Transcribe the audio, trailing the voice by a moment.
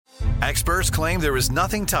Experts claim there is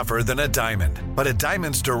nothing tougher than a diamond. But at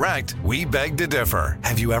Diamonds Direct, we beg to differ.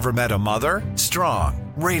 Have you ever met a mother?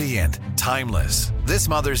 Strong, radiant, timeless. This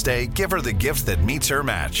Mother's Day, give her the gift that meets her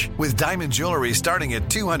match. With diamond jewelry starting at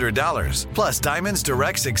 $200. Plus Diamonds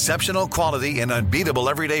Direct's exceptional quality and unbeatable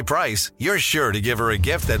everyday price, you're sure to give her a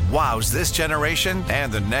gift that wows this generation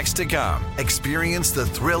and the next to come. Experience the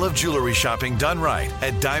thrill of jewelry shopping done right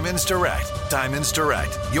at Diamonds Direct. Diamonds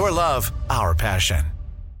Direct. Your love, our passion.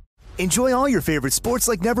 Enjoy all your favorite sports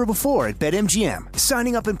like never before at BetMGM.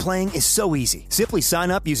 Signing up and playing is so easy. Simply sign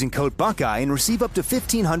up using code Buckeye and receive up to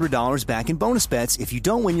 $1,500 back in bonus bets if you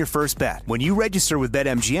don't win your first bet. When you register with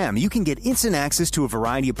BetMGM, you can get instant access to a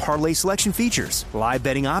variety of parlay selection features, live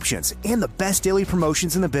betting options, and the best daily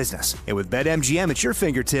promotions in the business. And with BetMGM at your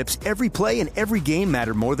fingertips, every play and every game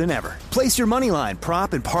matter more than ever. Place your moneyline,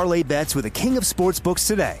 prop, and parlay bets with the king of sportsbooks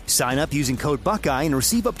today. Sign up using code Buckeye and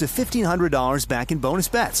receive up to $1,500 back in bonus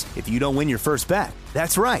bets if you don't win your first bet.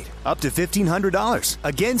 That's right, up to $1,500.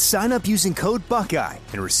 Again, sign up using code Buckeye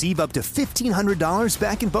and receive up to $1,500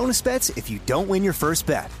 back in bonus bets if you don't win your first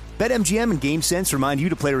bet. BetMGM and GameSense remind you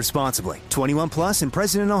to play responsibly. 21 plus and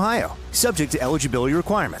present in Ohio. Subject to eligibility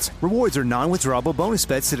requirements. Rewards are non-withdrawable bonus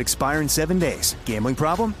bets that expire in 7 days. Gambling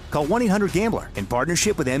problem? Call 1-800-GAMBLER in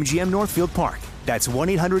partnership with MGM Northfield Park. That's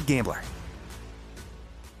 1-800-GAMBLER.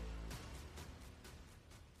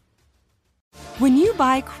 When you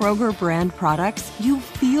buy Kroger brand products, you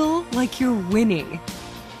feel like you're winning.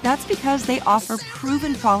 That's because they offer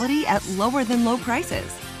proven quality at lower than low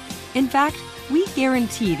prices. In fact, we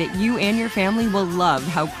guarantee that you and your family will love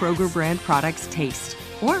how Kroger brand products taste,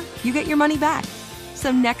 or you get your money back.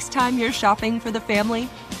 So next time you're shopping for the family,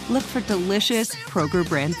 look for delicious Kroger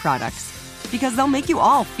brand products, because they'll make you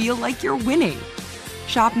all feel like you're winning.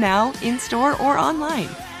 Shop now, in-store, or online.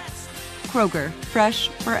 Kroger, fresh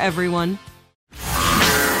for everyone.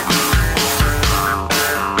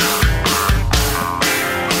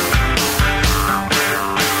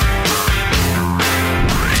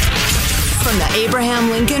 From the Abraham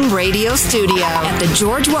Lincoln Radio Studio at the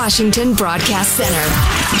George Washington Broadcast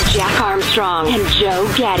Center, Jack Armstrong and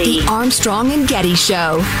Joe Getty. The Armstrong and Getty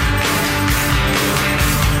Show.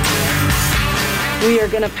 We are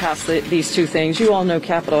going to pass these two things. You all know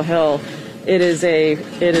Capitol Hill. It is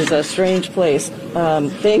a strange place.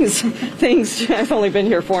 Things. I've only been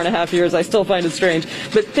here 4.5 years. I still find it strange,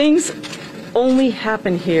 but things only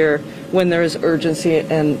happen here when there is urgency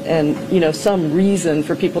and some reason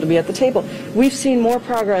for people to be at the table. We've seen more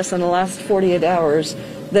progress in the last 48 hours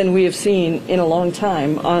than we have seen in a long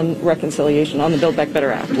time on reconciliation, on the Build Back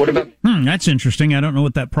Better Act. What about? That's interesting. I don't know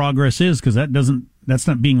what that progress is because that's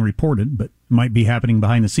not being reported, but might be happening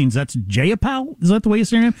behind the scenes. That's Jayapal? Is that the way you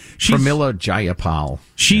say her name? Pramila Jayapal.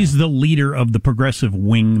 She's the leader of the progressive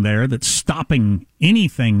wing there that's stopping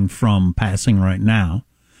anything from passing right now.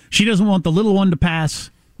 She doesn't want the little one to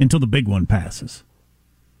pass until the big one passes.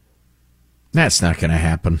 That's not going to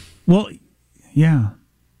happen. Well, yeah.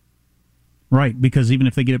 Right, because even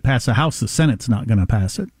if they get it past the House, the Senate's not going to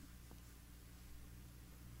pass it.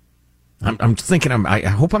 I'm thinking, I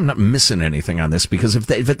hope I'm not missing anything on this, because if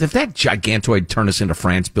that gigantoid turn us into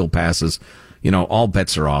France bill passes, all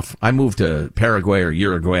bets are off. I moved to Paraguay or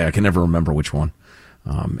Uruguay, I can never remember which one.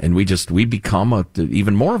 And we become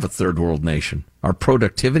even more of a third world nation. Our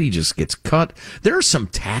productivity just gets cut. There are some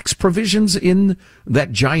tax provisions in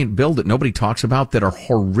that giant bill that nobody talks about that are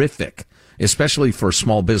horrific, especially for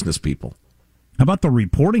small business people. How about the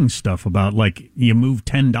reporting stuff about, like, you move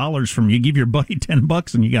 $10 you give your buddy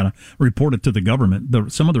 $10 and you got to report it to the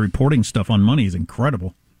government. Some of the reporting stuff on money is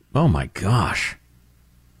incredible. Oh my gosh.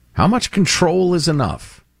 How much control is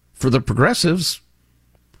enough? For the progressives,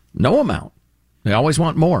 no amount. They always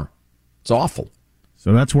want more. It's awful.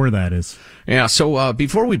 So that's where that is. Yeah, so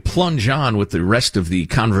before we plunge on with the rest of the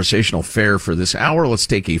conversational fare for this hour, let's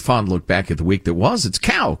take a fond look back at the week that was. It's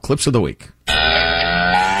Cow Clips of the Week.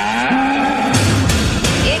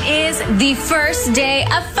 It is the first day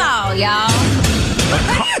of fall, y'all.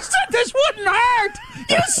 You said this wouldn't hurt!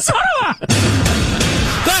 You son of a...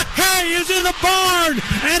 The hay is in the barn,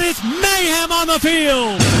 and it's mayhem on the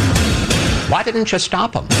field! Why didn't you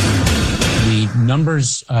stop them? The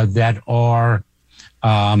numbers that are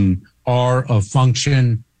a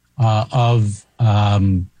function of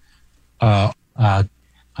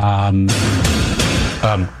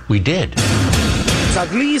we did. At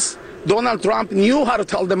least Donald Trump knew how to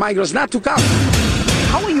tell the migrants not to come.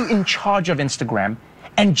 How are you in charge of Instagram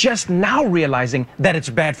and just now realizing that it's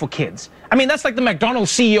bad for kids? I mean, that's like the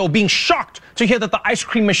McDonald's CEO being shocked to hear that the ice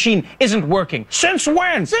cream machine isn't working. Since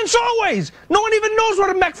when? Since always. No one even knows what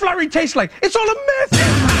a McFlurry tastes like. It's all a myth.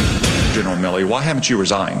 General Milley, why haven't you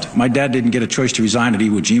resigned? My dad didn't get a choice to resign at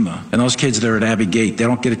Iwo Jima. And those kids there at Abbey Gate, they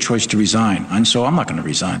don't get a choice to resign. And so I'm not going to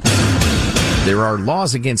resign. There are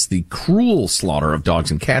laws against the cruel slaughter of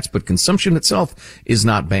dogs and cats, but consumption itself is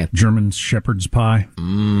not banned. German shepherd's pie.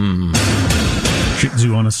 Shih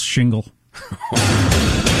Tzu on a shingle.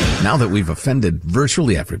 Now that we've offended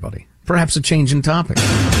virtually everybody, perhaps a change in topic.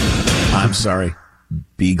 I'm sorry.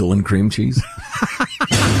 Beagle and cream cheese.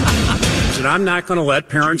 And I'm not going to let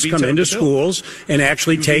parents come into schools and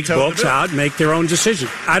actually take books out and make their own decisions.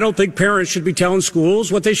 I don't think parents should be telling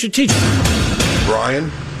schools what they should teach. Brian,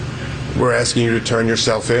 we're asking you to turn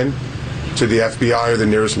yourself in to the FBI or the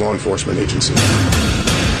nearest law enforcement agency.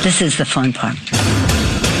 This is the fun part.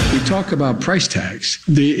 We talk about price tags.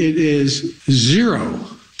 It is zero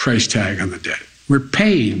price tag on the debt. We're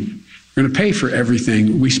paying. We're going to pay for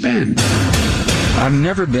everything we spend. I've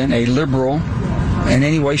never been a liberal in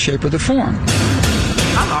any way, shape, or the form.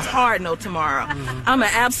 I'm a hard no tomorrow. I'm an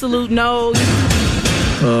absolute no.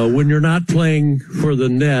 When you're not playing for the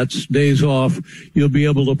Nets, days off, you'll be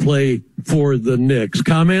able to play for the Knicks.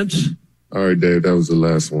 Comments? All right, Dave, that was the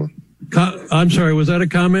last one. I'm sorry, was that a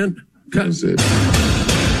comment? That was it.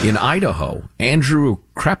 In Idaho, Andrew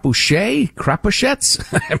Crapuchet?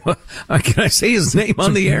 Can I say his name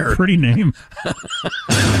on the air? Pretty name.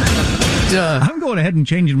 I'm going ahead and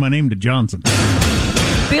changing my name to Johnson.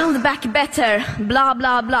 Build back better, blah,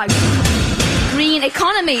 blah, blah. Green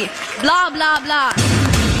economy, blah, blah, blah.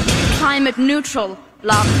 Climate neutral,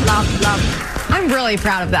 blah, blah, blah. I'm really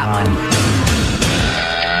proud of that one.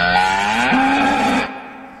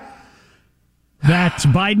 That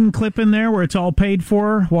Biden clip in there where it's all paid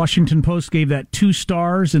for, Washington Post gave that 2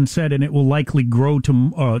 stars and said, and it will likely grow to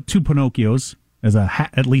 2 Pinocchios as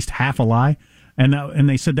at least half a lie. And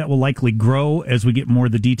they said that will likely grow as we get more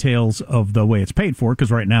of the details of the way it's paid for, because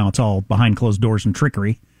right now it's all behind closed doors and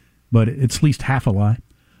trickery, but it's at least half a lie.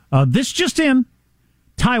 This just in,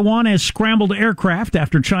 Taiwan has scrambled aircraft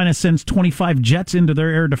after China sends 25 jets into their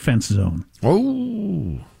air defense zone.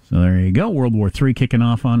 Oh. So there you go. World War III kicking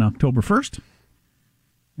off on October 1st.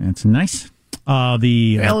 That's nice. Well,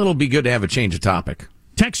 it'll be good to have a change of topic.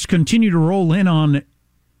 Texts continue to roll in on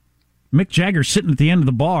Mick Jagger sitting at the end of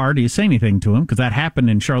the bar. Do you say anything to him? Because that happened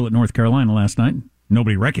in Charlotte, North Carolina last night.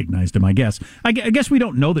 Nobody recognized him, I guess. I guess we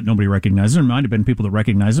don't know that nobody recognized him. There might have been people that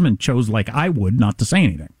recognized him and chose, like I would, not to say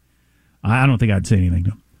anything. I don't think I'd say anything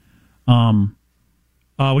to him.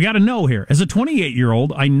 We got to know here. As a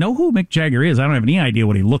 28-year-old, I know who Mick Jagger is. I don't have any idea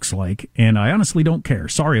what he looks like, and I honestly don't care.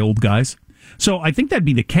 Sorry, old guys. So I think that'd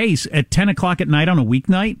be the case at 10 o'clock at night on a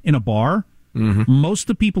weeknight in a bar. Mm-hmm. Most of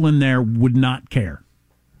the people in there would not care.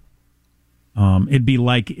 It'd be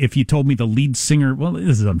like if you told me the lead singer, well,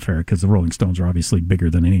 this is unfair because the Rolling Stones are obviously bigger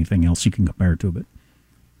than anything else you can compare it to, but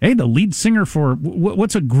hey, the lead singer for,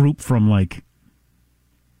 what's a group from, like,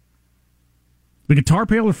 the guitar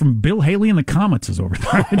player from Bill Haley and the Comets is over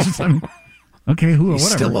there. Okay, who? He's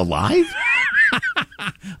whatever. Still alive?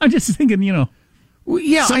 I'm just thinking, well,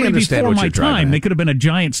 yeah, somebody I understand before what my you're driving time. at. They could have been a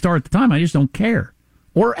giant star at the time. I just don't care.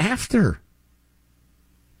 Or after.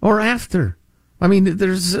 I mean,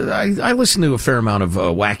 I listen to a fair amount of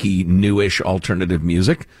wacky, newish alternative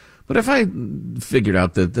music. But if I figured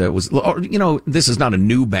out that was, this is not a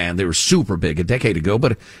new band. They were super big a decade ago.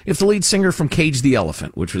 But if the lead singer from Cage the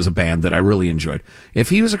Elephant, which was a band that I really enjoyed, if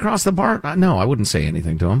he was across the bar, no, I wouldn't say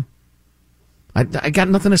anything to him. I got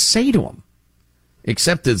nothing to say to him.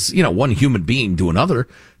 Except as, one human being to another.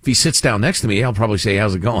 If he sits down next to me, I'll probably say,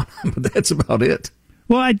 how's it going? But that's about it.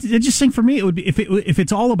 Well, I just think for me, it would be if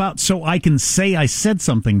it's all about so I can say I said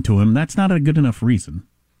something to him, that's not a good enough reason.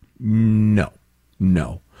 No.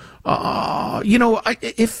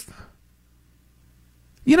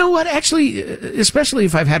 Actually, especially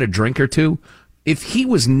if I've had a drink or two, if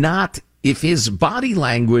his body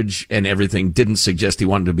language and everything didn't suggest he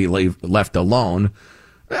wanted to be left alone,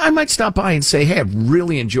 I might stop by and say, hey, I've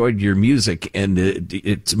really enjoyed your music, and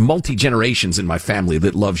it's multi-generations in my family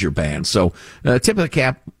that loves your band. So, tip of the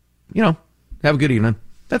cap, have a good evening.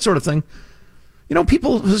 That sort of thing.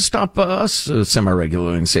 People stop us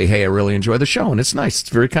semi-regularly and say, hey, I really enjoy the show, and it's nice. It's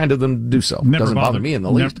very kind of them to do so. It doesn't bother me in the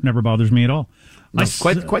least. Never bothers me at all. No,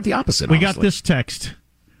 quite the opposite, We honestly. got this text.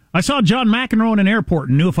 I saw John McEnroe in an airport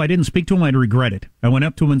and knew if I didn't speak to him, I'd regret it. I went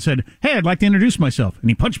up to him and said, hey, I'd like to introduce myself. And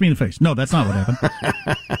he punched me in the face. No, that's not what happened.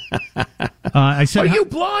 I said, are you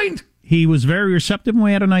blind? He was very receptive and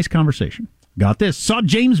we had a nice conversation. Got this. Saw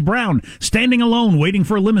James Brown standing alone waiting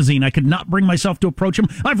for a limousine. I could not bring myself to approach him.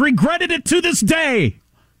 I've regretted it to this day.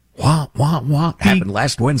 Wah. Happened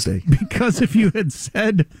last Wednesday. Because if you had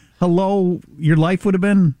said hello, your life would have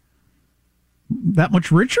been that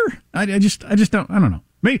much richer. I just don't know.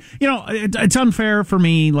 Maybe, it's unfair for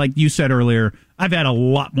me, like you said earlier. I've had a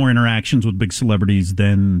lot more interactions with big celebrities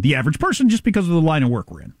than the average person just because of the line of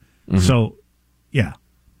work we're in. Mm-hmm. So, yeah,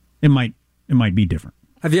 it might be different.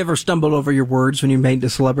 Have you ever stumbled over your words when you made a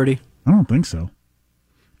celebrity? I don't think so.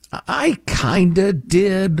 I kind of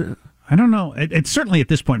did. I don't know. It's certainly at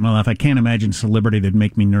this point in my life, I can't imagine a celebrity that'd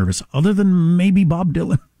make me nervous, other than maybe Bob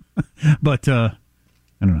Dylan. But I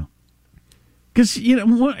don't know. Because,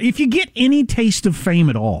 if you get any taste of fame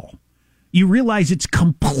at all, you realize it's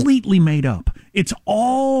completely made up. It's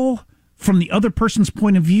all from the other person's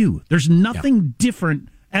point of view. There's nothing different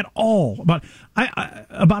at all about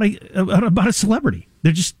a celebrity.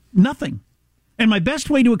 There's just nothing. And my best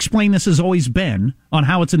way to explain this has always been on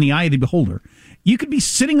how it's in the eye of the beholder. You could be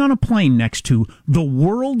sitting on a plane next to the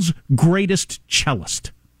world's greatest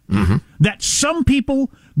cellist. Mm-hmm. That some people,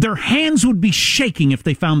 their hands would be shaking if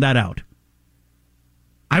they found that out.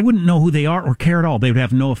 I wouldn't know who they are or care at all. They would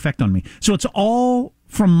have no effect on me. So it's all,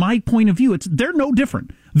 from my point of view, they're no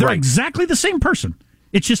different. They're exactly the same person.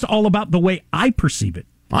 It's just all about the way I perceive it.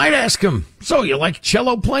 I'd ask him, so you like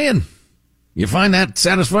cello playing? You find that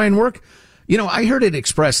satisfying work? I heard it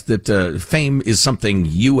expressed that fame is something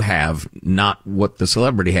you have, not what the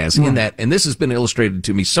celebrity has. In that, and this has been illustrated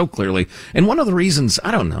to me so clearly. And one of the reasons,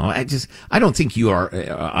 I don't know, I don't think you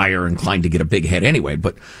are inclined to get a big head anyway,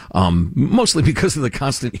 but mostly because of the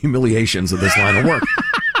constant humiliations of this line of work.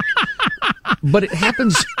 But it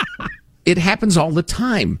happens all the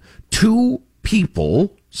time. Two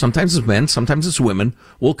people, sometimes it's men, sometimes it's women,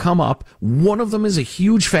 will come up. One of them is a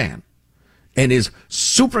huge fan and is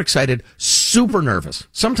super excited, super nervous,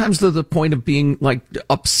 sometimes to the point of being like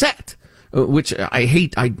upset, which I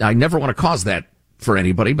hate. I never want to cause that for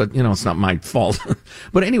anybody, but it's not my fault.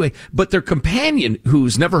 But anyway, their companion,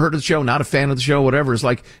 who's never heard of the show, not a fan of the show, whatever, is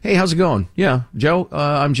like, hey, how's it going? Yeah, Joe,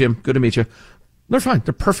 I'm Jim. Good to meet you. They're fine.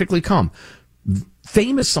 They're perfectly calm.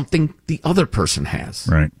 Fame is something the other person has.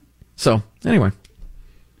 Right. So anyway.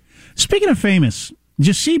 Speaking of famous, did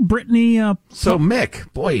you see Brittany? So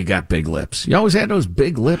Mick, boy, you got big lips. You always had those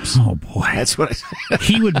big lips. Oh boy, that's what I said.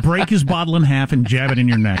 He would break his bottle in half and jab it in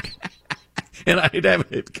your neck, and I'd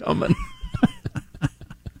have it coming.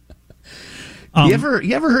 You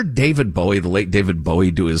ever heard David Bowie, the late David Bowie,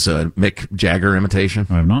 do his Mick Jagger imitation?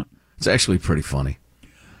 I have not. It's actually pretty funny.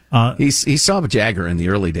 He saw Jagger in the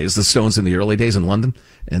early days, the Stones in the early days in London,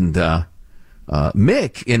 and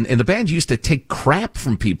Mick in the band used to take crap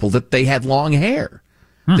from people that they had long hair.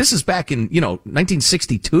 This is back in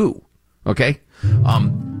 1962. Okay,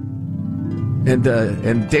 and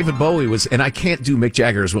David Bowie was, and I can't do Mick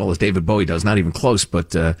Jagger as well as David Bowie does, not even close.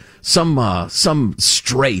 But some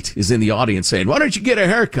straight is in the audience saying, "Why don't you get a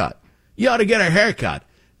haircut? You ought to get a haircut."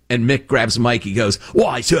 And Mick grabs the mic. He goes,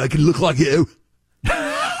 "Why? So I can look like you."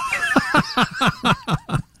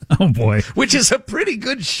 Oh boy, which is a pretty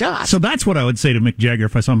good shot. So that's what I would say to Mick Jagger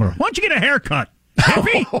if I saw him. Why don't you get a haircut?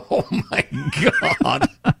 Happy? Oh my God.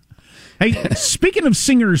 Hey, speaking of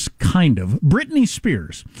singers, Britney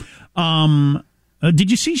Spears.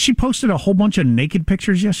 Did you see she posted a whole bunch of naked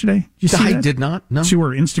pictures yesterday? Did you see I that? did not. No. To her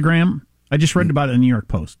Instagram. I just read about it in the New York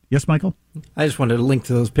Post. Yes, Michael? I just wanted to link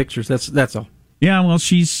to those pictures. That's all. Yeah, well,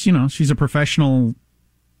 she's a professional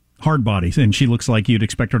hard body, and she looks like you'd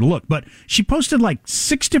expect her to look. But she posted like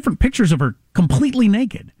 6 different pictures of her completely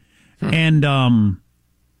naked.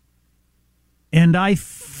 And I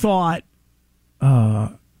thought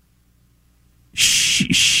I'd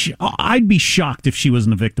be shocked if she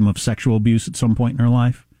wasn't a victim of sexual abuse at some point in her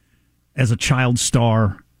life as a child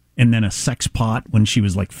star and then a sex pot when she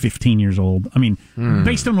was like 15 years old. I mean,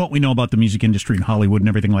 based on what we know about the music industry in Hollywood and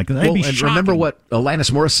everything like that, that'd be shocking. Remember what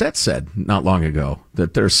Alanis Morissette said not long ago,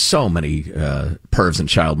 that there's so many pervs and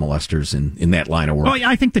child molesters in that line of work. Oh, yeah,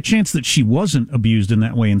 I think the chance that she wasn't abused in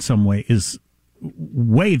that way in some way is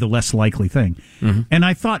way the less likely thing. Mm-hmm. And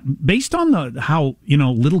I thought, based on how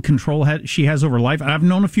little control she has over life, I've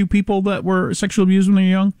known a few people that were sexually abused when they were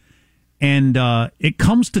young, and it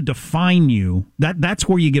comes to define you. That's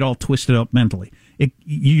where you get all twisted up mentally.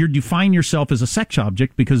 You define yourself as a sex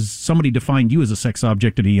object because somebody defined you as a sex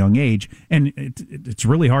object at a young age, and it's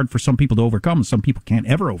really hard for some people to overcome. Some people can't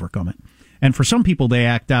ever overcome it, and for some people they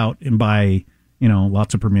act out and by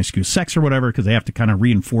lots of promiscuous sex or whatever, because they have to kind of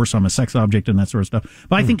reinforce I'm a sex object and that sort of stuff.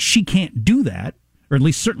 But I think she can't do that, or at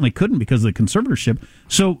least certainly couldn't because of the conservatorship.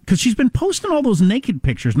 So, because she's been posting all those naked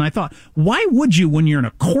pictures, and I thought, why would you, when you're in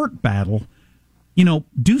a court battle,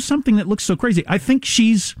 do something that looks so crazy? I think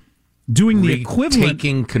she's doing the equivalent,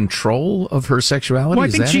 taking control of her sexuality. Well, I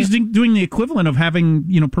think she's doing the equivalent of having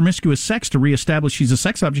promiscuous sex to reestablish she's a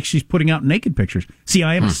sex object. She's putting out naked pictures. See,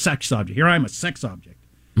 I am a sex object. Here I am, a sex object.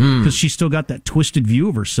 Because she's still got that twisted view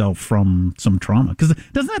of herself from some trauma. Because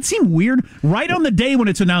doesn't that seem weird? Right on the day when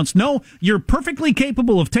it's announced, no, you're perfectly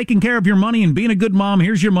capable of taking care of your money and being a good mom.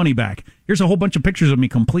 Here's your money back. Here's a whole bunch of pictures of me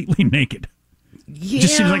completely naked. Yeah. It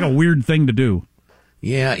just seems like a weird thing to do.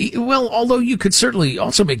 Yeah, well, although you could certainly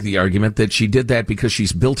also make the argument that she did that because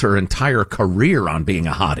she's built her entire career on being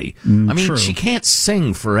a hottie. I mean, true. she can't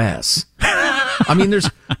sing for S. I mean,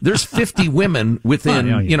 there's 50 women within,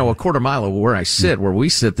 a quarter mile of where I sit, where we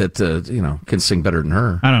sit, that, can sing better than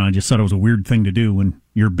her. I don't know. I just thought it was a weird thing to do when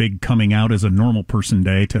your big coming out as a normal person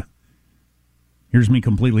day to, here's me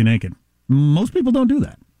completely naked. Most people don't do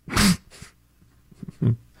that.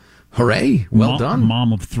 Hooray. Well done.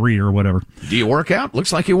 Mom of 3 or whatever. Do you work out?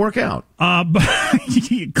 Looks like you work out.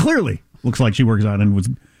 Clearly. Looks like she works out and was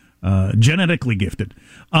genetically gifted.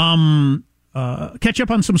 Catch up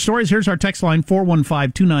on some stories. Here's our text line,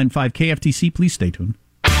 415-295-KFTC. Please stay tuned.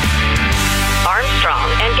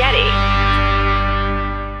 Armstrong and Getty.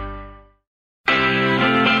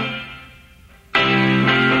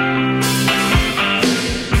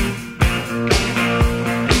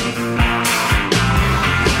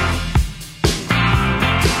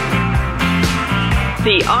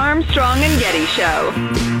 The Armstrong and Getty Show.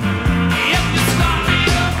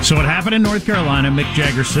 So it happened in North Carolina. Mick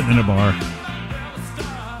Jagger sitting in a bar.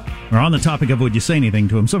 We're on the topic of would you say anything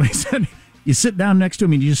to him. Somebody said you sit down next to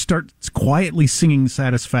him and you just start quietly singing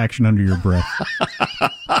Satisfaction under your breath.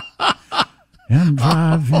 I'm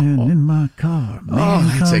driving in my car.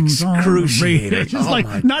 Man, that's excruciating. Just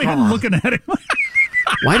not even looking at him.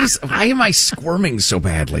 Why am I squirming so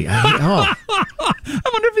badly? I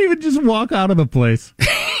wonder if he would just walk out of the place.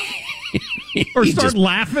 Or start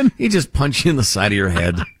laughing. He just punch you in the side of your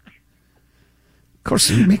head. Of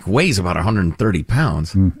course, Mick weighs about 130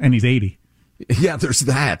 pounds. And he's 80. Yeah, there's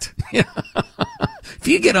that. If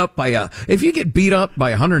you get beat up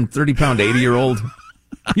by a 130-pound 80-year-old,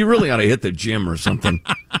 you really ought to hit the gym or something.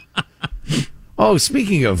 Oh,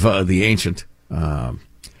 speaking of the ancient, do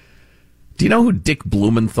you know who Dick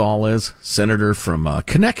Blumenthal is? Senator from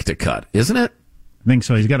Connecticut, isn't it? I think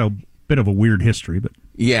so. He's got a bit of a weird history, but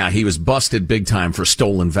yeah, he was busted big time for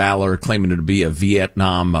stolen valor, claiming to be a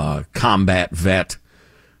Vietnam combat vet.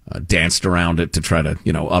 Danced around it to try to,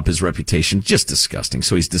 up his reputation. Just disgusting.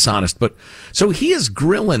 So he's dishonest. But so he is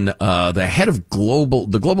grilling the head of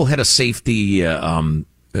the global head of safety,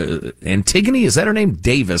 Antigone, is that her name?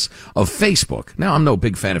 Davis of Facebook. Now, I'm no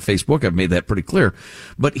big fan of Facebook. I've made that pretty clear.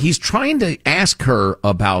 But he's trying to ask her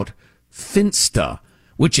about Finsta,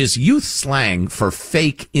 which is youth slang for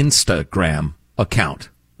fake Instagram account.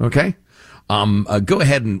 Okay? Go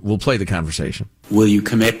ahead and we'll play the conversation. Will you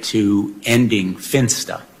commit to ending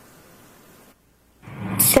Finsta?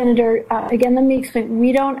 Senator, again, let me explain.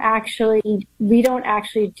 We don't actually do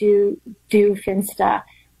Finsta.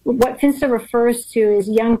 What Finsta refers to is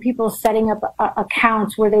young people setting up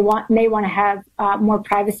accounts where they may want to have more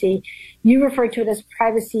privacy. You refer to it as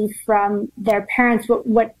privacy from their parents.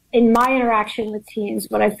 What in my interaction with teens,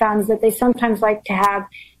 what I found is that they sometimes like to have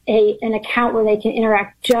an account where they can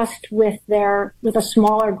interact just with a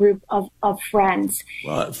smaller group of friends.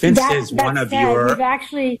 Well, Finsta is one of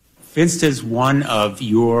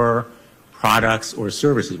your products or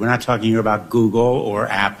services. We're not talking about Google or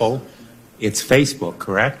Apple. It's Facebook,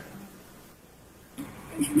 correct?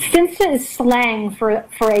 Finsta is slang for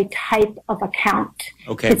a type of account.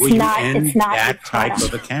 Okay, will you end that type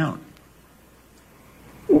of account?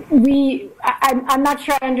 I'm not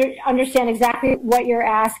sure I understand exactly what you're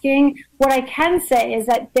asking. What I can say is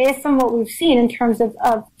that based on what we've seen in terms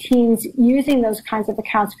of teens using those kinds of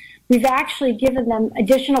accounts, we've actually given them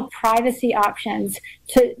additional privacy options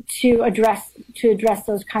to address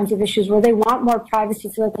those kinds of issues where they want more privacy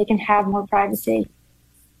so that they can have more privacy.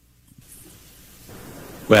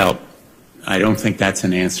 Well, I don't think that's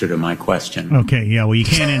an answer to my question. Okay, yeah, well, you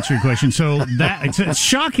can't answer your question. So it's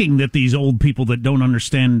shocking that these old people that don't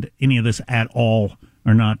understand any of this at all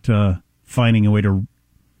are not finding a way to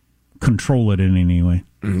control it in any way.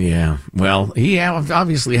 Yeah, well, he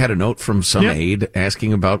obviously had a note from some aide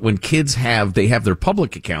asking about when kids have their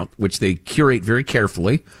public account, which they curate very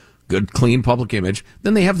carefully, good, clean public image.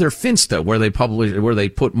 Then they have their Finsta, where they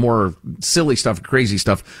put more silly stuff, crazy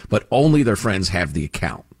stuff, but only their friends have the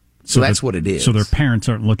account. So that's what it is. So their parents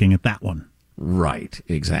aren't looking at that one. Right,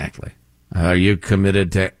 exactly. Are you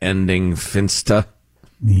committed to ending Finsta?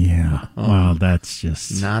 Yeah. Well, that's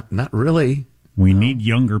just... Not really. We need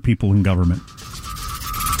younger people in government.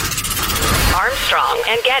 Armstrong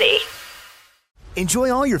and Getty.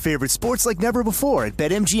 Enjoy all your favorite sports like never before at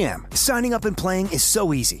BetMGM. Signing up and playing is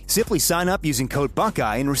so easy. Simply sign up using code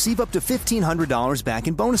Buckeye and receive up to $1,500 back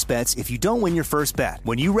in bonus bets if you don't win your first bet.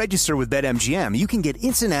 When you register with BetMGM, you can get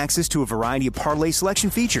instant access to a variety of parlay selection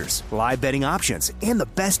features, live betting options, and the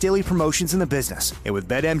best daily promotions in the business. And with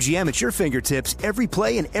BetMGM at your fingertips, every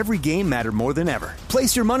play and every game matter more than ever.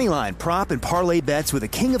 Place your moneyline, prop, and parlay bets with the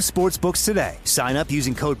king of sportsbooks today. Sign up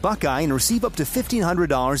using code Buckeye and receive up to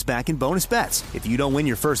 $1,500 back in bonus bets if you don't win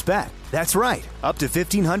your first bet. That's right, up to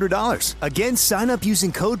 $1,500. Again, sign up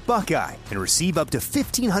using code Buckeye and receive up to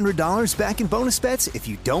 $1,500 back in bonus bets if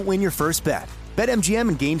you don't win your first bet. BetMGM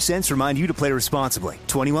and GameSense remind you to play responsibly.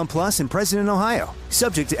 21 plus and present in Ohio.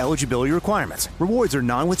 Subject to eligibility requirements. Rewards are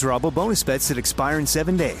non-withdrawable bonus bets that expire in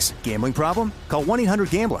 7 days. Gambling problem? Call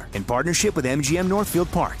 1-800-GAMBLER in partnership with MGM Northfield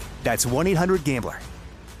Park. That's 1-800-GAMBLER.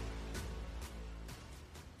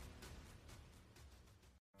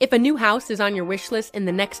 If a new house is on your wish list in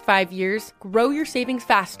the next 5 years, grow your savings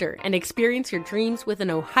faster and experience your dreams with an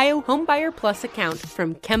Ohio Homebuyer Plus account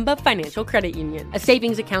from Kemba Financial Credit Union. A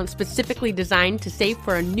savings account specifically designed to save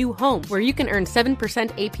for a new home where you can earn 7%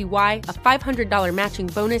 APY, a $500 matching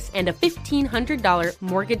bonus, and a $1,500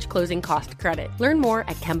 mortgage closing cost credit. Learn more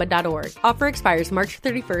at Kemba.org. Offer expires March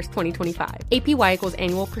 31st, 2025. APY equals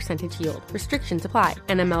annual percentage yield. Restrictions apply.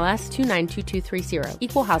 NMLS 292230.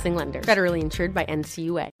 Equal housing lender. Federally insured by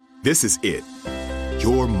NCUA. This is it.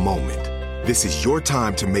 Your moment. This is your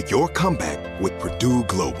time to make your comeback with Purdue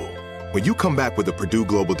Global. When you come back with a Purdue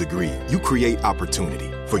Global degree, you create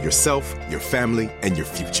opportunity for yourself, your family, and your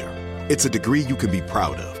future. It's a degree you can be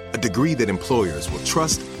proud of, a degree that employers will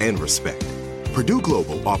trust and respect. Purdue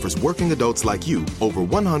Global offers working adults like you over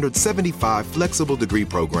 175 flexible degree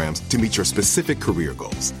programs to meet your specific career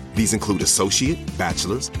goals. These include associate,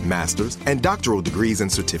 bachelor's, master's, and doctoral degrees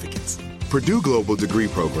and certificates. Purdue Global degree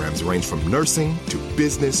programs range from nursing to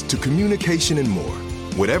business to communication and more.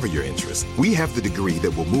 Whatever your interest, we have the degree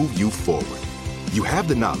that will move you forward. You have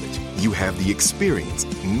the knowledge, you have the experience.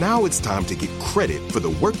 Now it's time to get credit for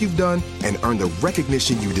the work you've done and earn the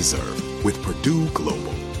recognition you deserve with Purdue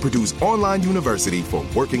Global, Purdue's online university for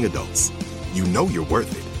working adults. You know you're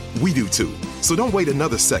worth it. We do too. So don't wait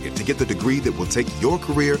another second to get the degree that will take your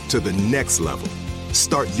career to the next level.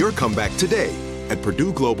 Start your comeback today at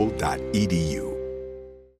purdueglobal.edu.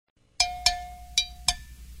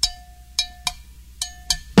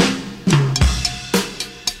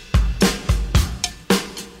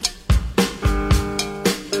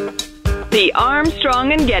 The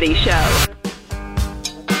Armstrong and Getty Show.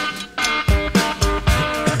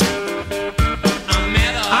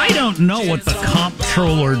 I don't know what the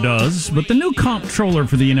comptroller does, but the new comptroller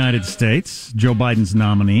for the United States, Joe Biden's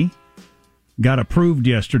nominee, got approved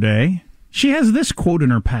yesterday. She has this quote in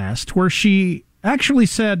her past where she actually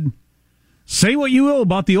said, "Say what you will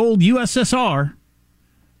about the old USSR.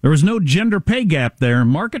 There was no gender pay gap there.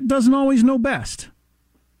 Market doesn't always know best."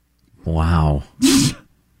 Wow.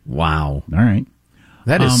 Wow. All right.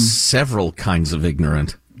 That is several kinds of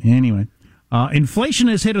ignorant. Anyway, inflation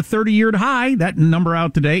has hit a 30-year high. That number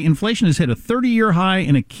out today. Inflation has hit a 30-year high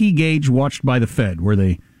in a key gauge watched by the Fed, where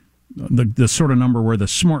the sort of number where the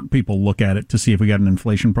smart people look at it to see if we got an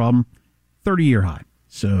inflation problem. 30-year high.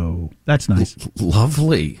 So that's nice.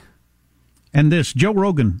 Lovely. And this, Joe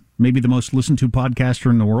Rogan, maybe the most listened to podcaster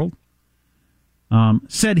in the world,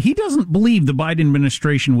 said he doesn't believe the Biden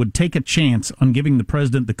administration would take a chance on giving the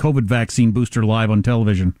president the COVID vaccine booster live on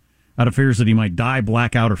television out of fears that he might die,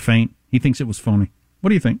 black out, or faint. He thinks it was phony. What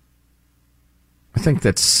do you think? I think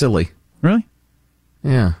that's silly. Really?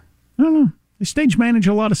 Yeah. I don't know. They stage manage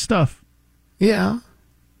a lot of stuff. Yeah.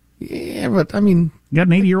 Yeah, but I mean... You got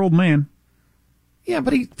an 80-year-old man. Yeah,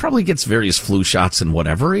 but he probably gets various flu shots and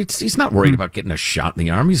whatever. He's not worried about getting a shot in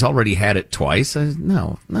the arm. He's already had it twice.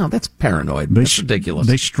 No, that's paranoid. That's ridiculous.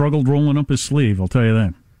 They struggled rolling up his sleeve, I'll tell you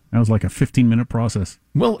that. That was like a 15-minute process.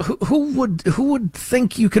 Well, who would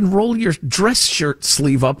think you can roll your dress shirt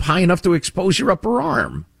sleeve up high enough to expose your upper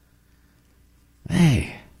arm?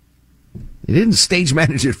 Hey, they didn't stage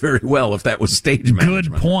manage it very well if that was stage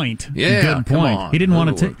management. Good point. Yeah, good point. He didn't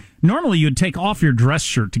want to take... Normally, you'd take off your dress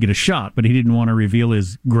shirt to get a shot, but he didn't want to reveal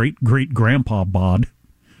his great-great-grandpa bod.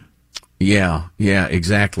 Yeah,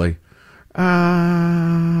 exactly. You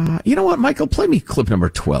know what, Michael? Play me clip number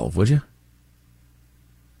 12, would you?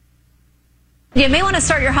 You may want to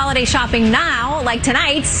start your holiday shopping now, like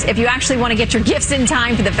tonight, if you actually want to get your gifts in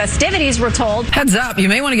time for the festivities, we're told. Heads up, you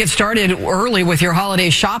may want to get started early with your holiday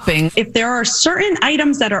shopping. If there are certain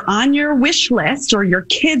items that are on your wish list or your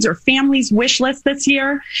kids' or family's wish list this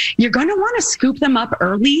year, you're going to want to scoop them up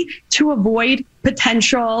early to avoid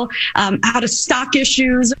potential out of stock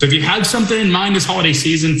issues. So if you had something in mind this holiday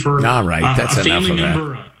season for all right, that's a enough family of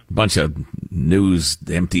member, that. Bunch of news,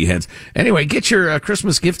 empty heads. Anyway, get your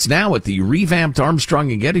Christmas gifts now at the revamped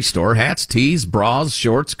Armstrong and Getty store. Hats, tees, bras,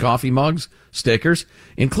 shorts, coffee mugs, stickers,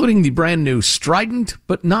 including the brand new Strident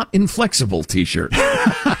but not inflexible t-shirt.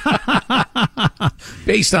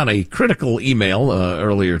 Based on a critical email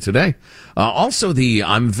earlier today. Also the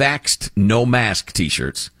I'm Vaxxed, no mask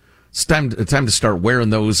t-shirts. It's time to start wearing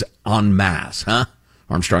those en masse, huh?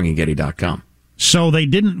 ArmstrongandGetty.com. So they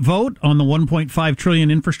didn't vote on the $1.5 trillion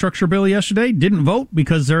infrastructure bill yesterday. Didn't vote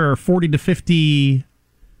because there are 40 to 50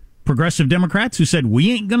 progressive Democrats who said,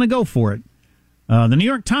 we ain't going to go for it. The New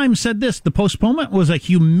York Times said this: the postponement was a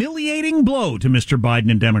humiliating blow to Mr. Biden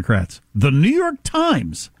and Democrats. The New York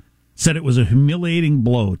Times said it was a humiliating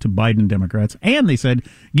blow to Biden and Democrats. And they said,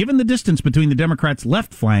 given the distance between the Democrats'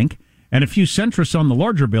 left flank and a few centrists on the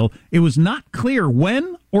larger bill, it was not clear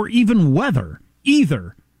when or even whether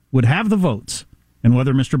either would have the votes and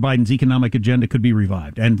whether Mr. Biden's economic agenda could be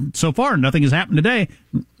revived. And so far, nothing has happened today.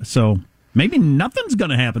 So maybe nothing's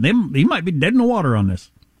going to happen. He might be dead in the water on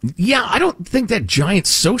this. Yeah, I don't think that giant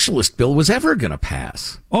socialist bill was ever going to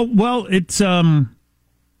pass. Oh, well, it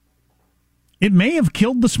may have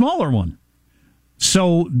killed the smaller one.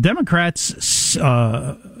 So Democrats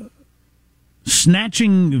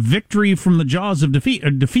snatching victory from the jaws of defeat, or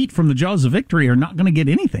defeat from the jaws of victory, are not going to get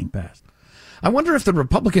anything passed. I wonder if the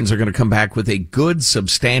Republicans are going to come back with a good,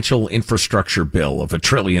 substantial infrastructure bill of $1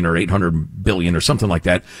 trillion or $800 billion or something like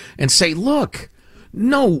that, and say, look,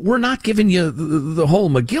 no, we're not giving you the whole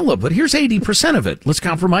Megillah, but here's 80% of it. Let's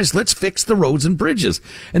compromise. Let's fix the roads and bridges.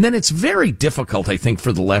 And then it's very difficult, I think,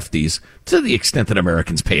 for the lefties, to the extent that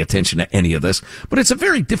Americans pay attention to any of this, but it's a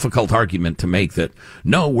very difficult argument to make that,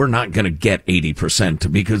 no, we're not going to get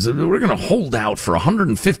 80% because we're going to hold out for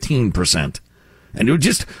 115%. And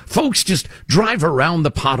folks just drive around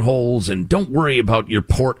the potholes and don't worry about your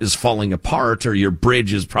port is falling apart or your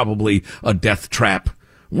bridge is probably a death trap.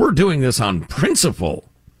 We're doing this on principle.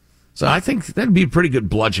 So I think that'd be a pretty good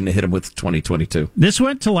bludgeon to hit them with 2022. This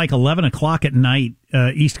went to like 11 o'clock at night,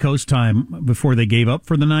 East Coast time, before they gave up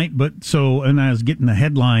for the night. And I was getting the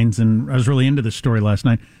headlines, and I was really into this story last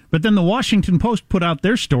night. But then the Washington Post put out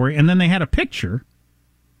their story, and then they had a picture.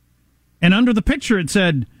 And under the picture it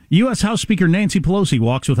said, U.S. House Speaker Nancy Pelosi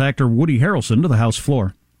walks with actor Woody Harrelson to the House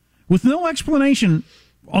floor. With no explanation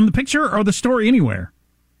on the picture or the story anywhere.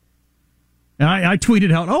 And I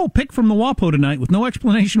tweeted out, pick from the WAPO tonight with no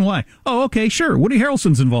explanation why. Oh, okay, sure. Woody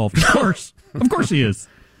Harrelson's involved. Of course. Of course he is.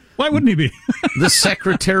 Why wouldn't he be? The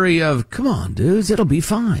secretary of, come on, dudes, it'll be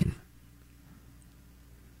fine.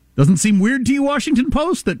 Doesn't seem weird to you, Washington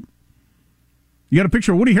Post, that you got a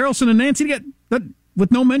picture of Woody Harrelson and Nancy to get that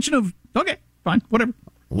with no mention of, okay, fine, whatever.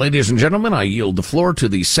 Ladies and gentlemen, I yield the floor to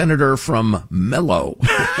the senator from Mello.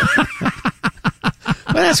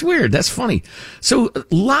 Well, that's weird. That's funny. So a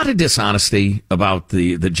lot of dishonesty about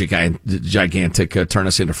the gigantic turn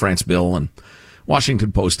us into France bill, and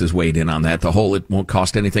Washington Post has weighed in on that. The whole, it won't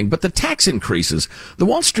cost anything. But the tax increases, the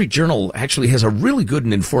Wall Street Journal actually has a really good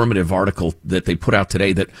and informative article that they put out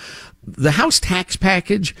today that the House tax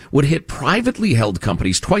package would hit privately held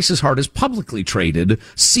companies twice as hard as publicly traded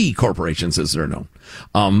C corporations, as they're known,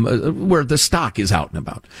 where the stock is out and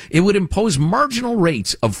about. It would impose marginal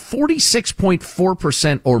rates of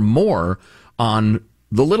 46.4% or more on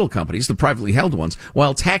the little companies, the privately held ones,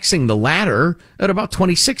 while taxing the latter at about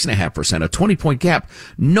 26.5%, a 20-point gap.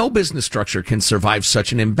 No business structure can survive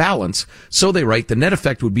such an imbalance. So they write, the net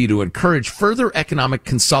effect would be to encourage further economic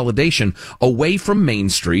consolidation away from Main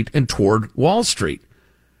Street and toward Wall Street.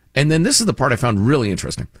 And then this is the part I found really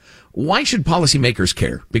interesting. Why should policymakers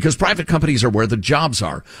care? Because private companies are where the jobs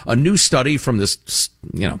are. A new study from this,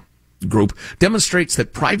 group demonstrates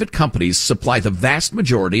that private companies supply the vast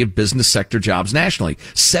majority of business sector jobs nationally,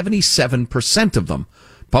 77% of them.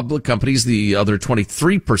 Public companies, the other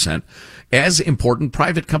 23%. As important,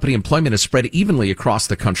 private company employment is spread evenly across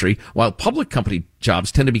the country, while public company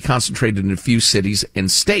jobs tend to be concentrated in a few cities and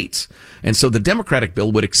states. And so the Democratic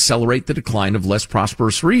bill would accelerate the decline of less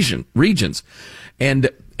prosperous regions. And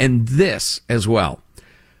this as well.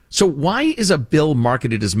 So why is a bill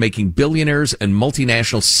marketed as making billionaires and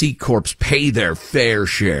multinational C corps pay their fair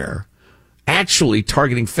share, actually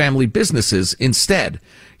targeting family businesses instead?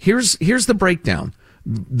 Here's the breakdown.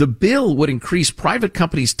 The bill would increase private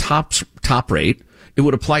companies' top rate. It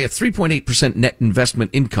would apply a 3.8% net investment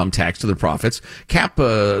income tax to their profits, cap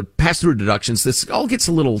pass-through deductions. This all gets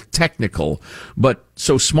a little technical, but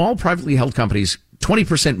so small privately held companies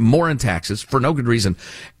 20% more in taxes for no good reason.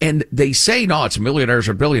 And they say, no, it's millionaires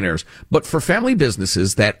or billionaires. But for family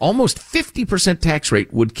businesses, that almost 50% tax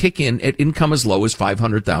rate would kick in at income as low as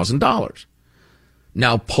 $500,000.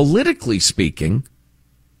 Now, politically speaking,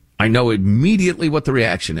 I know immediately what the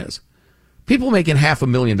reaction is. People making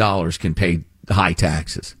 $500,000 can pay high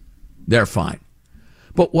taxes. They're fine.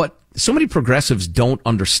 But what so many progressives don't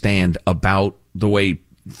understand about the way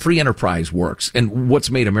free enterprise works and what's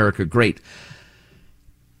made America great,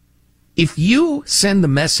 if you send the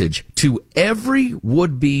message to every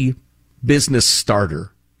would-be business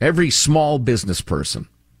starter, every small business person,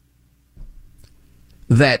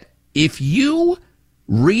 that if you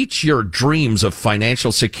reach your dreams of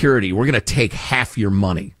financial security, we're going to take half your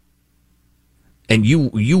money, and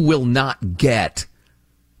you will not get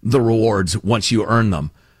the rewards once you earn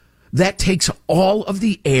them. That takes all of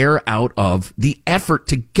the air out of the effort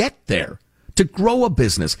to get there, to grow a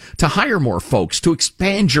business, to hire more folks, to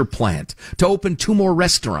expand your plant, to open 2 more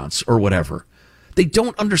restaurants or whatever. They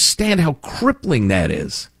don't understand how crippling that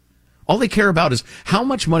is. All they care about is how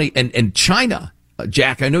much money, and China,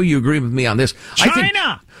 Jack, I know you agree with me on this. China! I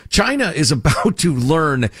think China is about to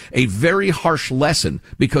learn a very harsh lesson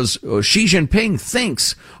because Xi Jinping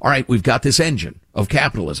thinks, all right, we've got this engine of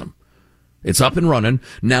capitalism. It's up and running.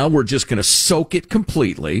 Now we're just going to soak it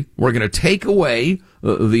completely. We're going to take away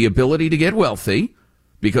the ability to get wealthy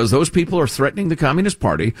because those people are threatening the Communist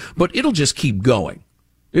Party, but it'll just keep going.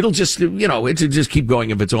 It'll just, it'll just keep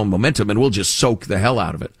going of its own momentum, and we'll just soak the hell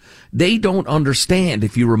out of it. They don't understand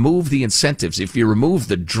if you remove the incentives, if you remove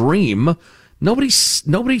the dream, nobody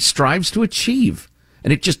strives to achieve,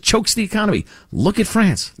 and it just chokes the economy. Look at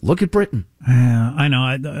France. Look at Britain. I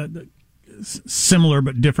know. Similar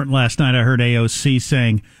but different. Last night I heard AOC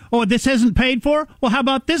saying, oh, this isn't paid for? Well, how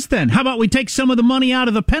about this then? How about we take some of the money out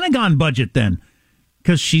of the Pentagon budget then?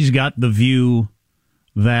 Because she's got the view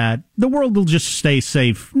that the world will just stay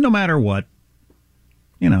safe no matter what.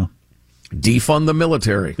 Defund the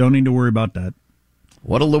military. Don't need to worry about that.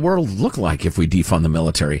 What'll the world look like if we defund the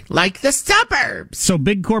military? Like the suburbs. So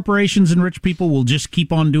big corporations and rich people will just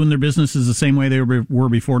keep on doing their businesses the same way they were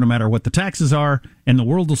before, no matter what the taxes are, and the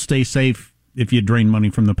world will stay safe if you drain money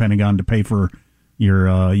from the Pentagon to pay for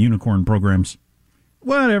your unicorn programs.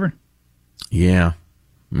 Whatever. Yeah.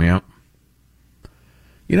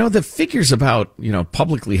 The figures about,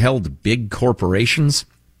 publicly held big corporations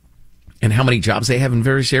and how many jobs they have in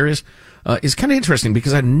various areas is kind of interesting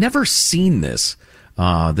because I've never seen this.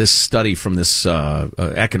 This study from this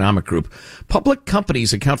economic group. Public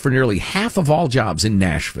companies account for nearly half of all jobs in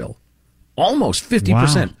Nashville. Almost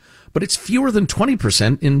 50%. Wow. But it's fewer than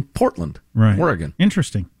 20% in Portland, Oregon.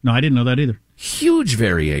 Interesting. No, I didn't know that either. Huge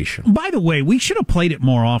variation. By the way, we should have played it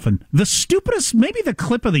more often. The stupidest, maybe the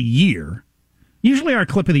clip of the year. Usually our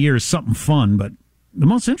clip of the year is something fun, but the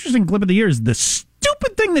most interesting clip of the year is the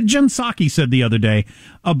stupid thing that Jen Psaki said the other day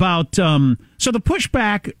about, so the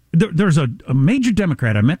pushback, there's a major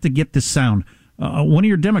Democrat, I meant to get this sound, one of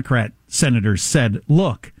your Democrat senators said,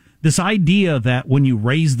 look, this idea that when you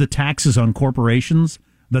raise the taxes on corporations,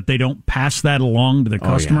 that they don't pass that along to the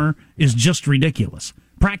customer is just ridiculous.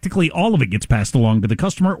 Practically all of it gets passed along to the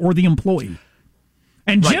customer or the employee.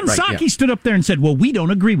 And Jen Psaki stood up there and said, well, we don't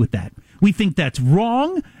agree with that. We think that's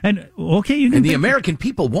wrong. And okay, and the American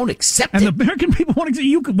people won't accept it. And the American people won't accept it.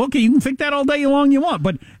 You can think that all day long you want,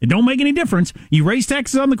 but it don't make any difference. You raise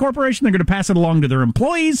taxes on the corporation, they're going to pass it along to their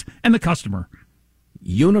employees and the customer.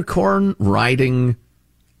 Unicorn riding,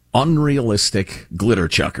 unrealistic glitter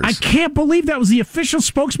chuckers. I can't believe that was the official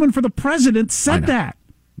spokesman for the president said that.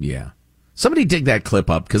 Yeah. Somebody dig that clip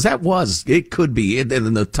up, because it could be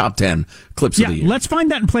in the top 10 clips of the year. Let's find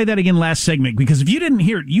that and play that again last segment, because if you didn't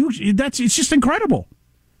hear it, it's just incredible.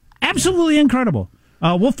 Absolutely incredible.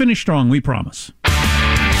 We'll finish strong, we promise.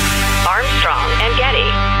 Armstrong and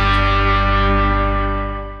Getty.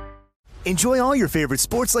 Enjoy all your favorite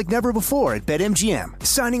sports like never before at BetMGM.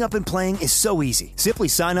 Signing up and playing is so easy. Simply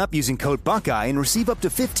sign up using code Buckeye and receive up to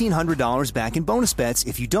 $1,500 back in bonus bets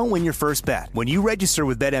if you don't win your first bet. When you register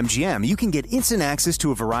with BetMGM, you can get instant access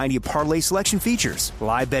to a variety of parlay selection features,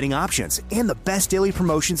 live betting options, and the best daily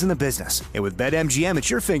promotions in the business. And with BetMGM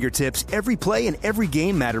at your fingertips, every play and every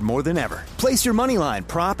game matter more than ever. Place your moneyline,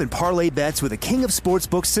 prop, and parlay bets with the king of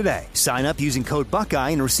sportsbooks today. Sign up using code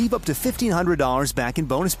Buckeye and receive up to $1,500 back in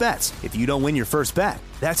bonus bets if you don't win your first bet.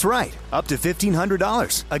 That's right, up to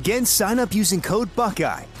 $1,500. Again, sign up using code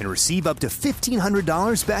Buckeye and receive up to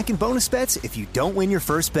 $1,500 back in bonus bets if you don't win your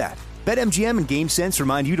first bet. BetMGM and GameSense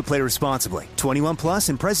remind you to play responsibly. 21 plus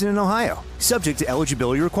and present in Ohio. Subject to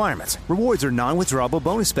eligibility requirements. Rewards are non-withdrawable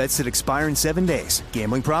bonus bets that expire in 7 days.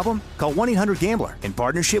 Gambling problem? Call 1-800-GAMBLER in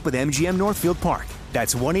partnership with MGM Northfield Park.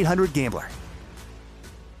 That's 1-800-GAMBLER.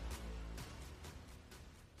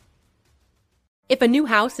 If a new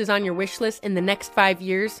house is on your wish list in the next 5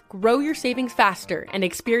 years, grow your savings faster and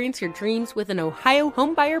experience your dreams with an Ohio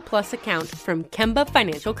Homebuyer Plus account from Kemba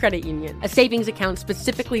Financial Credit Union. A savings account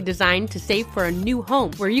specifically designed to save for a new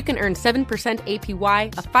home, where you can earn 7%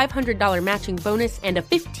 APY, a $500 matching bonus, and a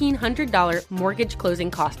 $1,500 mortgage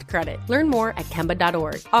closing cost credit. Learn more at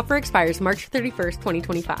Kemba.org. Offer expires March 31st,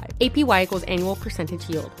 2025. APY equals annual percentage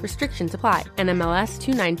yield. Restrictions apply. NMLS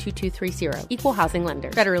 292230. Equal housing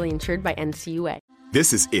lender. Federally insured by NCUA.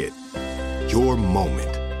 This is it. Your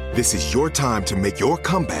moment. This is your time to make your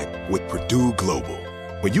comeback with Purdue Global.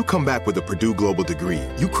 When you come back with a Purdue Global degree,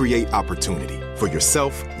 you create opportunity for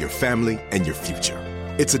yourself, your family, and your future.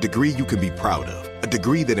 It's a degree you can be proud of, a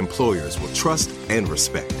degree that employers will trust and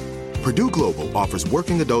respect. Purdue Global offers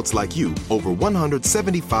working adults like you over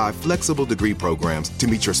 175 flexible degree programs to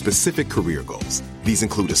meet your specific career goals. These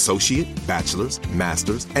include associate, bachelor's,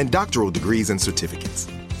 master's, and doctoral degrees and certificates.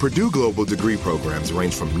 Purdue Global degree programs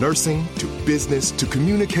range from nursing to business to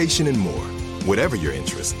communication and more. Whatever your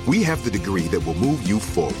interest, we have the degree that will move you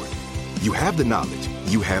forward. You have the knowledge,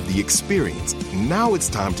 you have the experience. Now it's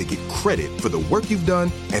time to get credit for the work you've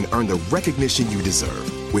done and earn the recognition you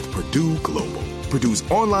deserve with Purdue Global, Purdue's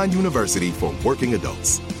online university for working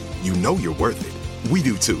adults. You know you're worth it. We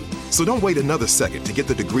do too. So don't wait another second to get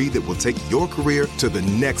the degree that will take your career to the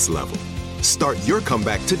next level. Start your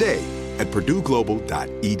comeback today at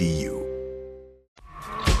purdueglobal.edu.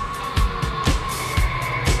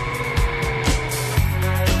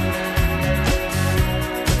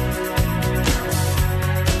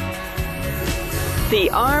 The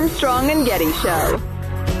Armstrong and Getty Show.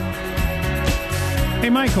 Hey,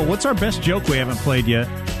 Michael, what's our best joke we haven't played yet?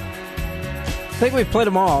 I think we played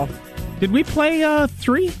them all. Did we play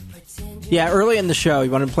 3? Yeah, early in the show.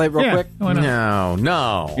 You want to play it real quick?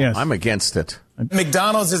 No. Yes. I'm against it.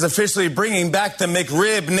 McDonald's is officially bringing back the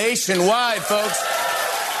McRib nationwide, folks.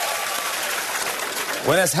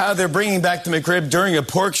 Well, that's how they're bringing back the McRib during a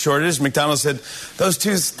pork shortage. McDonald's said those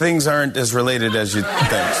two things aren't as related as you'd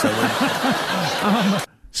think.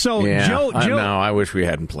 Joe, no, I wish we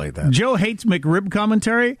hadn't played that. Joe hates McRib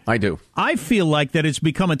commentary. I do. I feel like that it's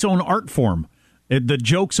become its own art form. The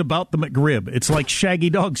jokes about the McRib. It's like Shaggy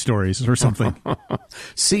Dog Stories or something.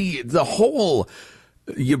 See, the whole...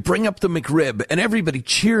 You bring up the McRib, and everybody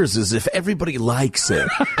cheers as if everybody likes it.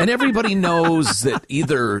 And everybody knows that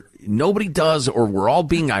either nobody does or we're all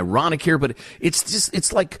being ironic here, but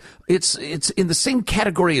it's like, it's in the same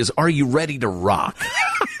category as Are You Ready to Rock?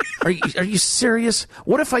 Are you serious?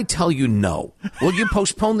 What if I tell you no? Will you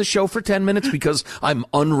postpone the show for 10 minutes because I'm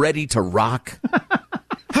unready to rock?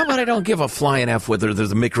 How about I don't give a flying F whether the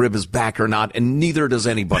McRib is back or not, and neither does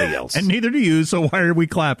anybody else. And neither do you, so why are we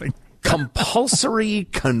clapping? Compulsory,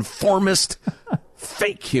 conformist,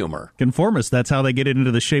 fake humor. Conformist, that's how they get it into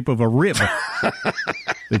the shape of a rib.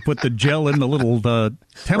 They put the gel in the little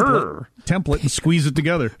template and squeeze it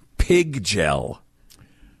together. Pig gel.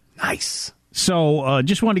 Nice. So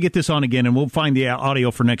just wanted to get this on again, and we'll find the audio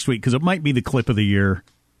for next week, because it might be the clip of the year.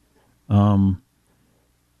 Jen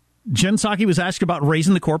Psaki was asked about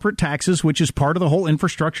raising the corporate taxes, which is part of the whole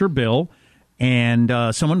infrastructure bill. And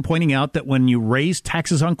someone pointing out that when you raise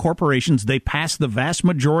taxes on corporations, they pass the vast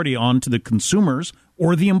majority on to the consumers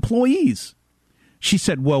or the employees. She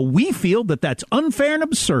said, well, we feel that that's unfair and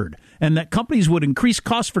absurd, and that companies would increase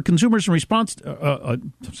costs for consumers in response to,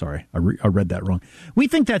 sorry, I read that wrong. We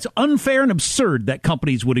think that's unfair and absurd that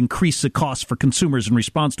companies would increase the cost for consumers in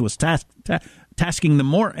response to us taxing them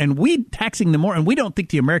more, and we don't think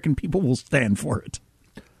the American people will stand for it.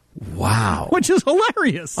 Wow. Which is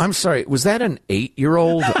hilarious. I'm sorry, was that an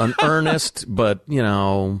 8-year-old, an earnest, but,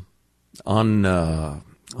 uninformed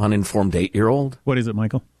 8-year-old? What is it,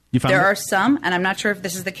 Michael? There are some, and I'm not sure if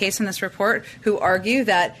this is the case in this report, who argue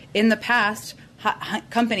that in the past,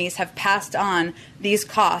 companies have passed on these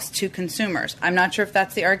costs to consumers. I'm not sure if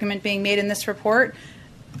that's the argument being made in this report.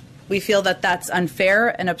 We feel that that's unfair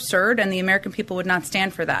and absurd, and the American people would not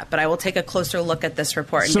stand for that. But I will take a closer look at this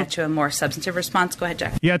report and get to a more substantive response. Go ahead,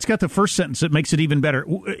 Jeff. Yeah, it's got the first sentence that makes it even better.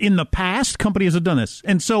 In the past, companies have done this.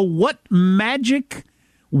 And so what magic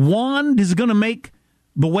wand is going to make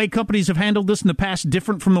the way companies have handled this in the past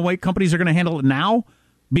different from the way companies are going to handle it now?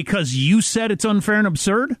 Because you said it's unfair and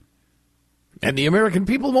absurd? And the American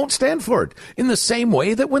people won't stand for it. In the same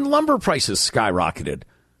way that when lumber prices skyrocketed,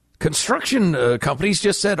 Construction companies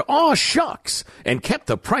just said, "Aw, shucks," and kept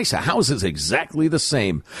the price of houses exactly the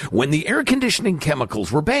same. When the air conditioning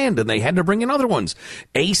chemicals were banned and they had to bring in other ones,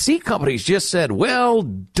 AC companies just said, "Well,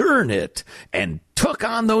 darn it," and took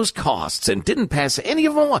on those costs and didn't pass any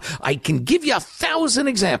of them along. I can give you 1,000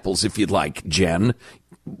 examples if you'd like, Jen.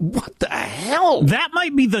 What the hell? That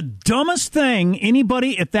might be the dumbest thing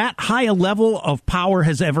anybody at that high a level of power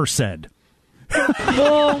has ever said.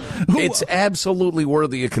 It's absolutely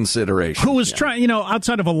worthy of consideration. Who was trying,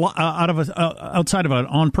 outside of an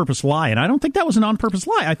on-purpose lie, and I don't think that was an on-purpose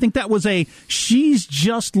lie. I think that was she's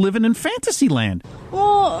just living in fantasy land.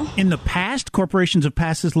 In the past, corporations have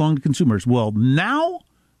passed this along to consumers. Well, now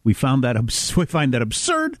we find that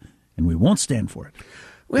absurd, and we won't stand for it.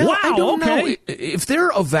 Well, wow, I don't know if their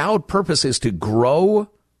avowed purpose is to grow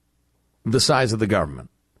the size of the government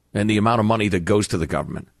and the amount of money that goes to the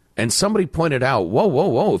government. And somebody pointed out,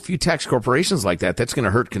 whoa, if you tax corporations like that, that's going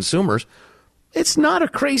to hurt consumers. It's not a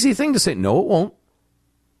crazy thing to say. No, it won't.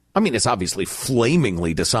 I mean, it's obviously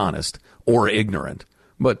flamingly dishonest or ignorant.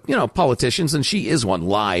 But, politicians, and she is one,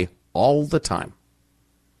 lie all the time.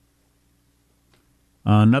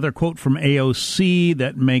 Another quote from AOC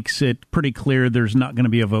that makes it pretty clear there's not going to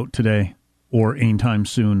be a vote today or anytime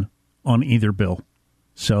soon on either bill.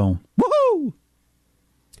 So, woohoo!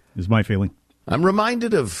 Is my feeling. I'm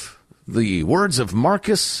reminded of the words of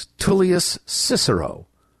Marcus Tullius Cicero,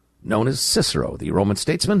 known as Cicero, the Roman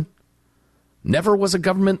statesman. Never was a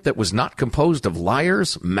government that was not composed of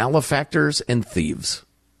liars, malefactors, and thieves.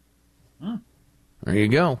 Huh. There you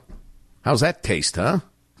go. How's that taste, huh?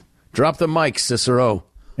 Drop the mic, Cicero.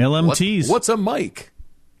 LMTs. What's a mic?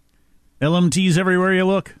 LMTs everywhere you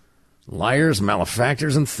look. Liars,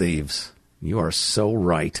 malefactors, and thieves. You are so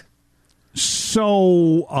right.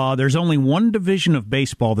 So there's only one division of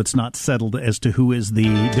baseball that's not settled as to who is the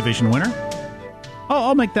division winner. Oh,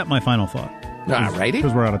 I'll make that my final thought. All righty.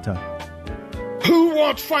 Because we're out of time. Who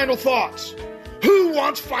wants final thoughts? Who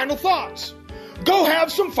wants final thoughts? Go have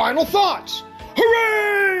some final thoughts.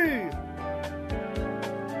 Hooray!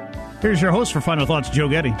 Here's your host for Final Thoughts, Joe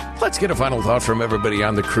Getty. Let's get a final thought from everybody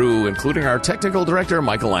on the crew, including our technical director,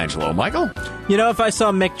 Michelangelo. Michael? If I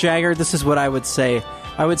saw Mick Jagger, this is what I would say.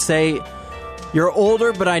 I would say, "You're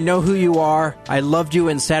older, but I know who you are. I loved you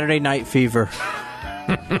in Saturday Night Fever."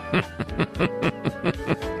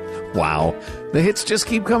 Wow. The hits just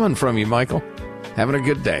keep coming from you, Michael. Having a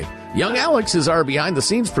good day. Young Alex is our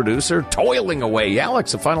behind-the-scenes producer, toiling away.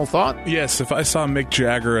 Alex, a final thought? Yes, if I saw Mick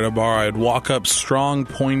Jagger at a bar, I'd walk up strong,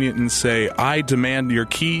 poignant, and say, "I demand your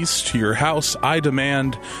keys to your house. I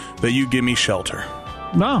demand that you give me shelter."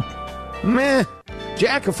 No. Meh.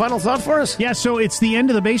 Jack, a final thought for us? Yeah, so it's the end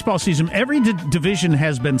of the baseball season. Every division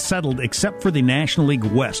has been settled except for the National League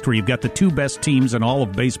West, where you've got the two best teams in all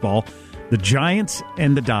of baseball, the Giants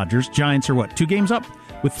and the Dodgers. Giants are 2 games up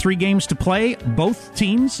with 3 games to play, both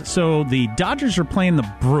teams. So the Dodgers are playing the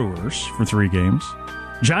Brewers for 3 games.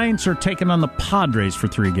 Giants are taking on the Padres for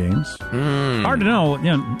 3 games. Hard to know.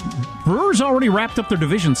 Brewers already wrapped up their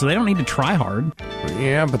division, so they don't need to try hard.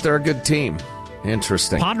 Yeah, but they're a good team.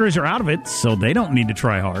 Interesting. Padres are out of it, so they don't need to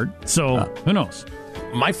try hard. So, who knows?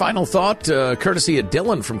 My final thought, courtesy of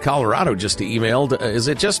Dylan from Colorado, just emailed, is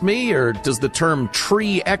it just me, or does the term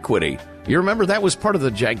tree equity, you remember that was part of the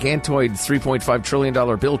gigantoid $3.5 trillion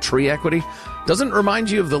bill, tree equity? Doesn't it remind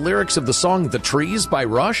you of the lyrics of the song The Trees by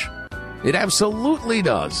Rush? It absolutely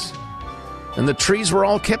does. And the trees were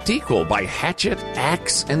all kept equal by hatchet,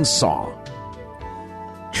 axe, and saw.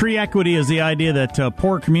 Tree equity is the idea that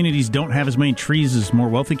poor communities don't have as many trees as more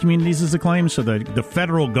wealthy communities, is the claim. So the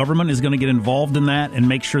federal government is going to get involved in that and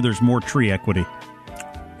make sure there's more tree equity.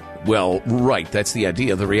 Well, right. That's the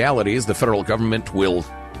idea. The reality is the federal government will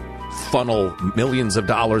funnel millions of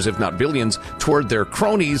dollars, if not billions, toward their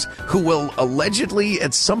cronies who will allegedly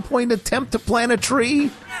at some point attempt to plant a tree,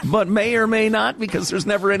 but may or may not because there's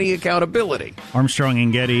never any accountability. Armstrong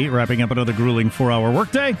and Getty wrapping up another grueling 4-hour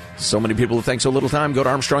workday. So many people who think so little time. Go to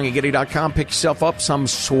ArmstrongandGetty.com, pick yourself up some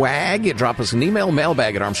swag, drop us an email,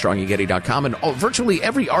 mailbag at ArmstrongandGetty.com, and virtually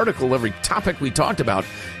every article, every topic we talked about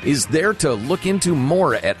is there to look into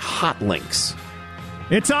more at hot links.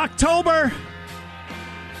 It's October.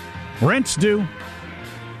 Rent's due.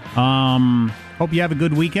 Hope you have a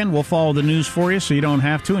good weekend. We'll follow the news for you so you don't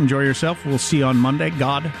have to. Enjoy yourself. We'll see you on Monday.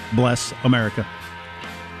 God bless America.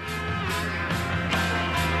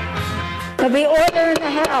 There'll be order in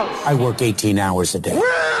the house. I work 18 hours a day.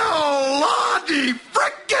 Well, Lottie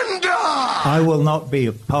frickin' dog! I will not be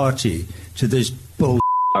a party to this bull.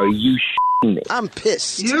 Are you shitting me? I'm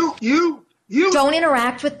pissed. You You don't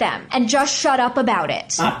interact with them and just shut up about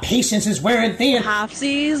it. Patience is wearing thin.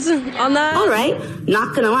 Halfsies on that. All right,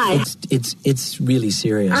 not gonna lie. It's really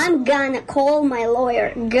serious. I'm gonna call my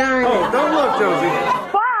lawyer. Gonna. Oh, don't look, Josie.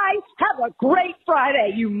 Bye. Have a great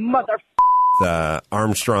Friday, you mother. The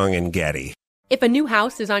Armstrong and Getty. If a new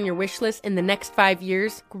house is on your wish list in the next 5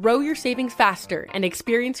 years, grow your savings faster and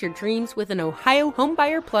experience your dreams with an Ohio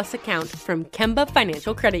Homebuyer Plus account from Kemba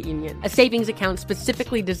Financial Credit Union. A savings account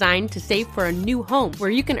specifically designed to save for a new home, where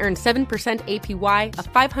you can earn 7% APY,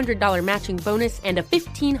 a $500 matching bonus, and a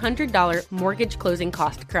 $1,500 mortgage closing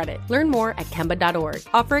cost credit. Learn more at Kemba.org.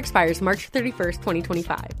 Offer expires March 31st,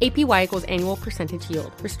 2025. APY equals annual percentage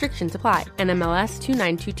yield. Restrictions apply. NMLS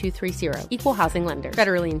 292230. Equal housing lender.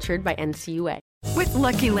 Federally insured by NCUA. With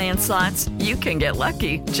Lucky Land Slots, you can get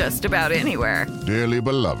lucky just about anywhere. Dearly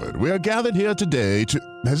beloved, we are gathered here today to...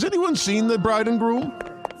 Has anyone seen the bride and groom?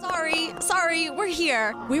 Sorry, we're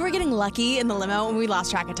here. We were getting lucky in the limo and we lost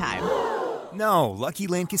track of time. No, Lucky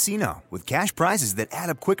Land Casino, with cash prizes that add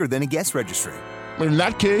up quicker than a guest registry. In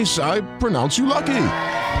that case, I pronounce you lucky.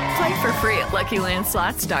 Play for free at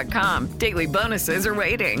LuckyLandSlots.com. Daily bonuses are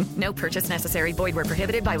waiting. No purchase necessary. Void where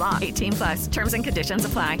prohibited by law. 18+. Terms and conditions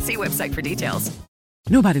apply. See website for details.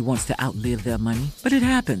 Nobody wants to outlive their money, but it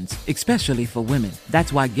happens, especially for women.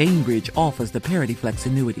 That's why Gainbridge offers the Parity Flex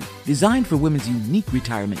annuity, designed for women's unique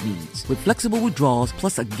retirement needs, with flexible withdrawals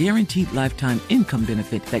plus a guaranteed lifetime income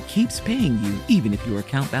benefit that keeps paying you even if your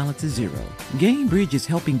account balance is zero. Gainbridge is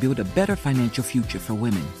helping build a better financial future for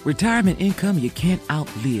women. Retirement income you can't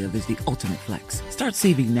outlive is the ultimate flex. Start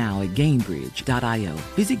saving now at Gainbridge.io.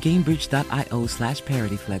 Visit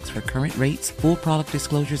Gainbridge.io/ParityFlex for current rates, full product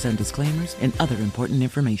disclosures and disclaimers, and other important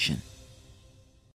information.